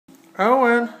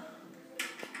Owen,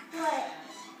 What?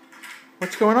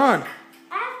 what's going on?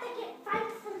 I have to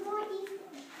find some more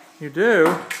Easter. You do?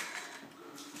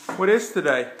 What is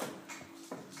today?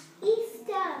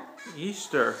 Easter.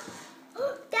 Easter.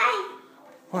 Daddy.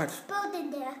 What? It's spilled in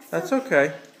there. That's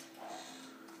okay.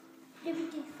 Let me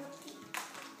do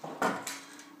something.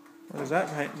 What does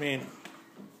that mean?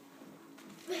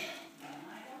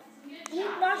 Eat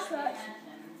marshmallows.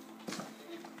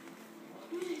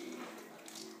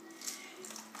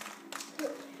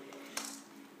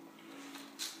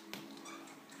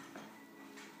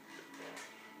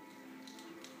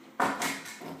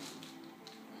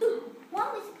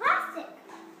 One was plastic.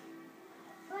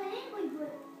 But I think we would.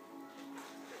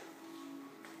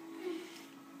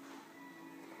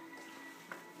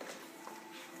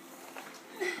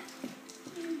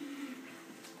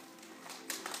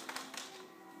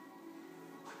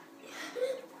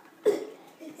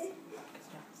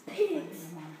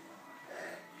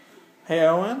 Hey,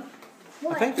 Owen,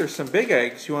 What? I think there's some big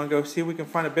eggs. You want to go see if we can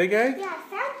find a big egg? Yeah, I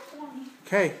found one.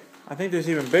 Okay, I think there's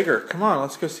even bigger. Come on,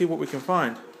 let's go see what we can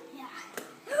find. Yeah.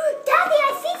 Daddy,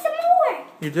 I see some more.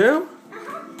 You do?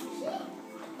 See?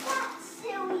 That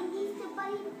silly Easter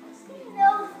bunny. He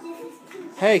knows this is too.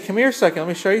 Hey, come here a second. Let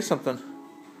me show you something.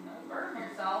 Don't burn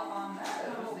yourself on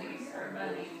those. These are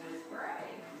bunnies with spray.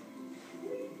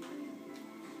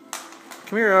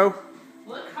 Come here, O.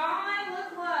 Look high,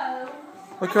 look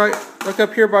low. Look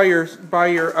up here by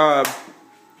your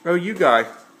OU guy.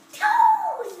 Toes!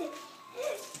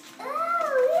 Oh,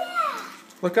 yeah.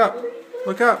 Look up.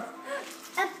 Look up.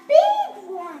 A big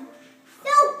one.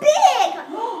 So big.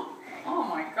 Oh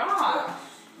my gosh.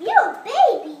 You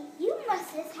baby. You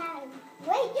must have had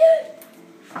weight.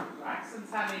 Jackson's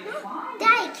having to climb.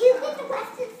 Daddy, can you get the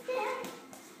rest of this?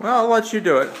 Well, I'll let you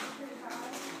do it.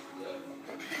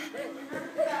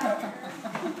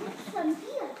 Some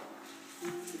here.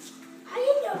 How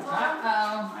you know, Mom?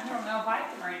 Uh-oh. I don't know if I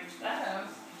can reach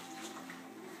those.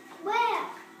 Where?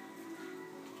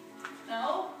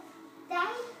 No?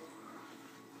 Daddy?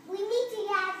 We need to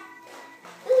get.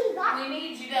 Ooh, you got We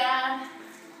need you, Dad.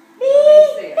 Let me.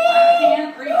 me see if I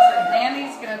can't reach it.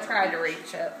 Nanny's going to try to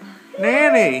reach it.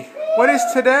 Nanny, what is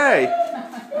today?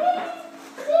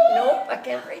 Nope, I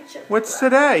can't reach it. What's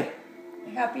today?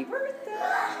 Happy birthday.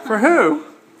 For who?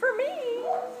 For me.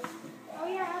 Oh,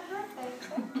 yeah, happy birthday.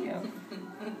 Thank you.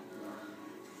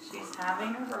 She's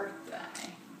having her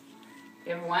birthday.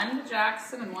 Give one to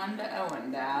Jackson and one to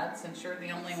Owen, Dad, since you're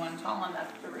the only one tall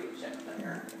enough to reach it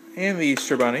there. And the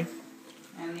Easter Bunny.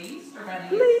 And the Easter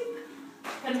bunnies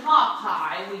can hop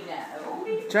high, we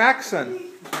know. Jackson,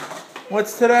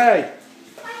 what's today?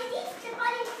 My Easter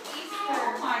bunny.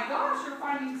 Oh my gosh, you're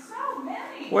finding so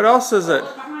many. What else is it?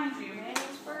 Look behind you. Nanny's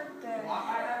birthday. Walk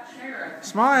by that chair.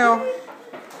 Smile.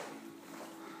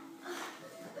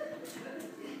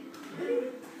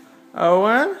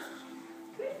 Owen?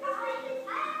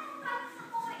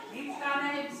 He's got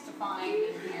eggs to find.